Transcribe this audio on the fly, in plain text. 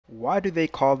Why do they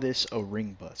call this a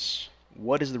ring bus?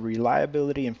 What is the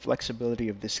reliability and flexibility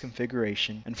of this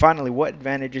configuration? And finally, what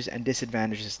advantages and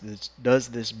disadvantages does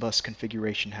this bus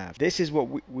configuration have? This is what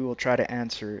we will try to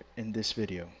answer in this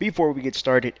video. Before we get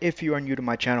started, if you are new to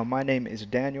my channel, my name is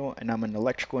Daniel and I'm an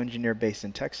electrical engineer based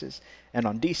in Texas. And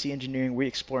on DC Engineering, we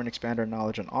explore and expand our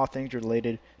knowledge on all things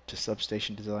related to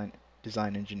substation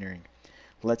design engineering.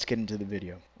 Let's get into the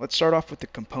video. Let's start off with the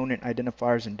component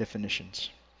identifiers and definitions.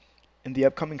 In the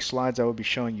upcoming slides, I will be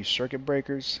showing you circuit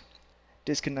breakers,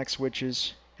 disconnect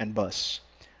switches, and bus.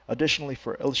 Additionally,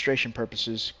 for illustration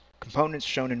purposes, components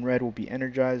shown in red will be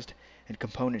energized and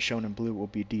components shown in blue will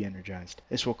be de-energized.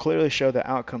 This will clearly show the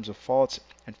outcomes of faults.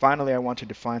 And finally, I want to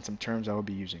define some terms I will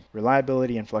be using: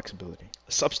 reliability and flexibility.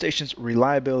 A substation's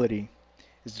reliability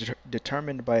is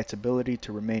determined by its ability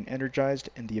to remain energized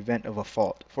in the event of a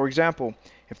fault. For example,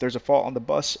 if there's a fault on the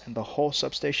bus and the whole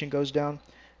substation goes down,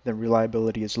 then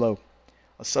reliability is low.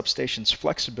 A substation's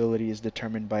flexibility is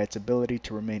determined by its ability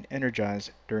to remain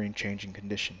energized during changing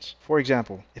conditions. For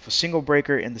example, if a single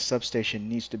breaker in the substation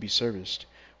needs to be serviced,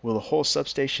 will the whole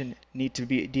substation need to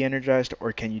be de-energized,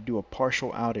 or can you do a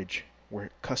partial outage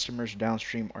where customers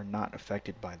downstream are not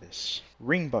affected by this?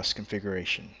 Ring bus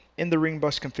configuration. In the ring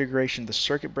bus configuration, the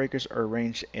circuit breakers are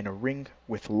arranged in a ring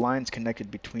with lines connected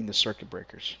between the circuit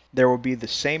breakers. There will be the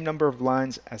same number of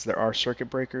lines as there are circuit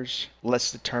breakers.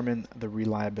 Let's determine the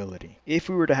reliability. If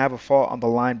we were to have a fault on the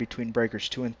line between breakers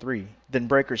 2 and 3, then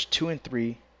breakers 2 and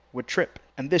 3 would trip,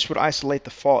 and this would isolate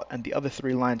the fault and the other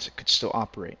 3 lines could still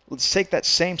operate. Let's take that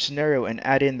same scenario and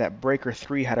add in that breaker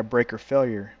 3 had a breaker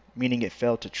failure, meaning it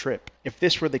failed to trip. If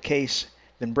this were the case,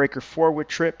 then breaker 4 would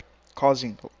trip,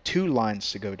 causing 2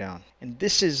 lines to go down. And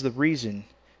this is the reason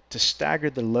to stagger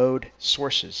the load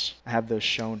sources. I have those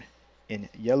shown in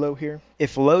yellow here.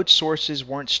 If load sources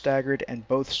weren't staggered and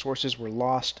both sources were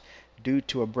lost due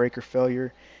to a breaker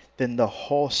failure, then the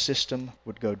whole system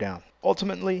would go down,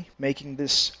 ultimately making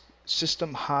this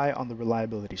system high on the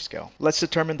reliability scale. Let's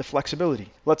determine the flexibility.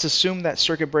 Let's assume that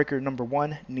circuit breaker number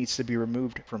 1 needs to be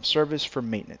removed from service for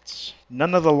maintenance.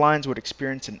 None of the lines would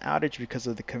experience an outage because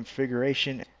of the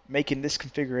configuration, making this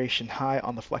configuration high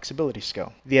on the flexibility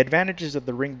scale. The advantages of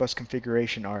the ring bus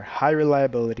configuration are high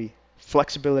reliability,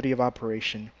 flexibility of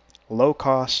operation, low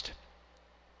cost.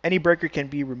 Any breaker can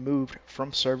be removed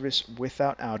from service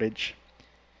without outage.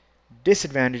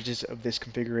 Disadvantages of this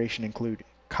configuration include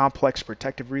complex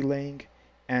protective relaying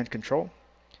and control.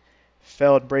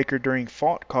 Failed breaker during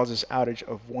fault causes outage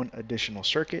of 1 additional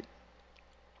circuit.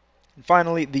 And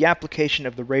finally, the application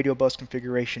of the radial bus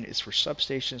configuration is for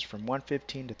substations from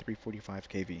 115 to 345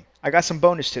 kV. I got some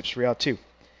bonus tips for y'all too.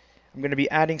 I'm going to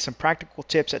be adding some practical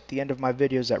tips at the end of my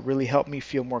videos that really help me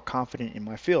feel more confident in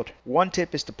my field. One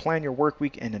tip is to plan your work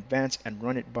week in advance and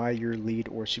run it by your lead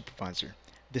or supervisor.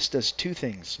 This does 2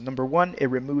 things. Number 1, it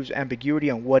removes ambiguity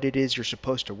on what it is you're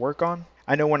supposed to work on.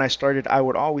 I know when I started, I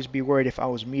would always be worried if I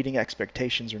was meeting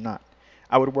expectations or not.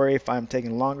 I would worry if I'm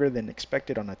taking longer than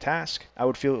expected on a task. I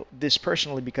would feel this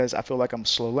personally because I feel like I'm a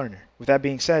slow learner. With that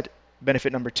being said,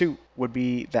 benefit number 2 would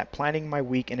be that planning my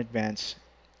week in advance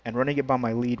and running it by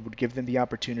my lead would give them the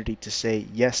opportunity to say,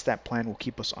 yes, that plan will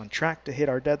keep us on track to hit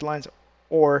our deadlines,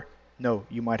 or no,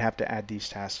 you might have to add these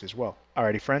tasks as well.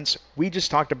 Alrighty friends, we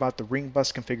just talked about the ring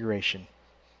bus configuration.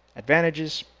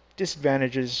 Advantages,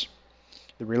 disadvantages,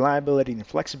 the reliability and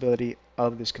flexibility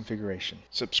of this configuration.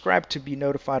 Subscribe to be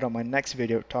notified on my next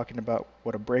video talking about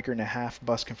what a breaker and a half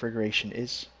bus configuration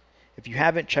is. If you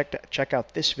haven't, check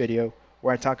out this video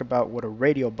where I talk about what a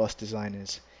radial bus design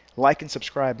is. Like and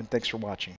subscribe, and thanks for watching.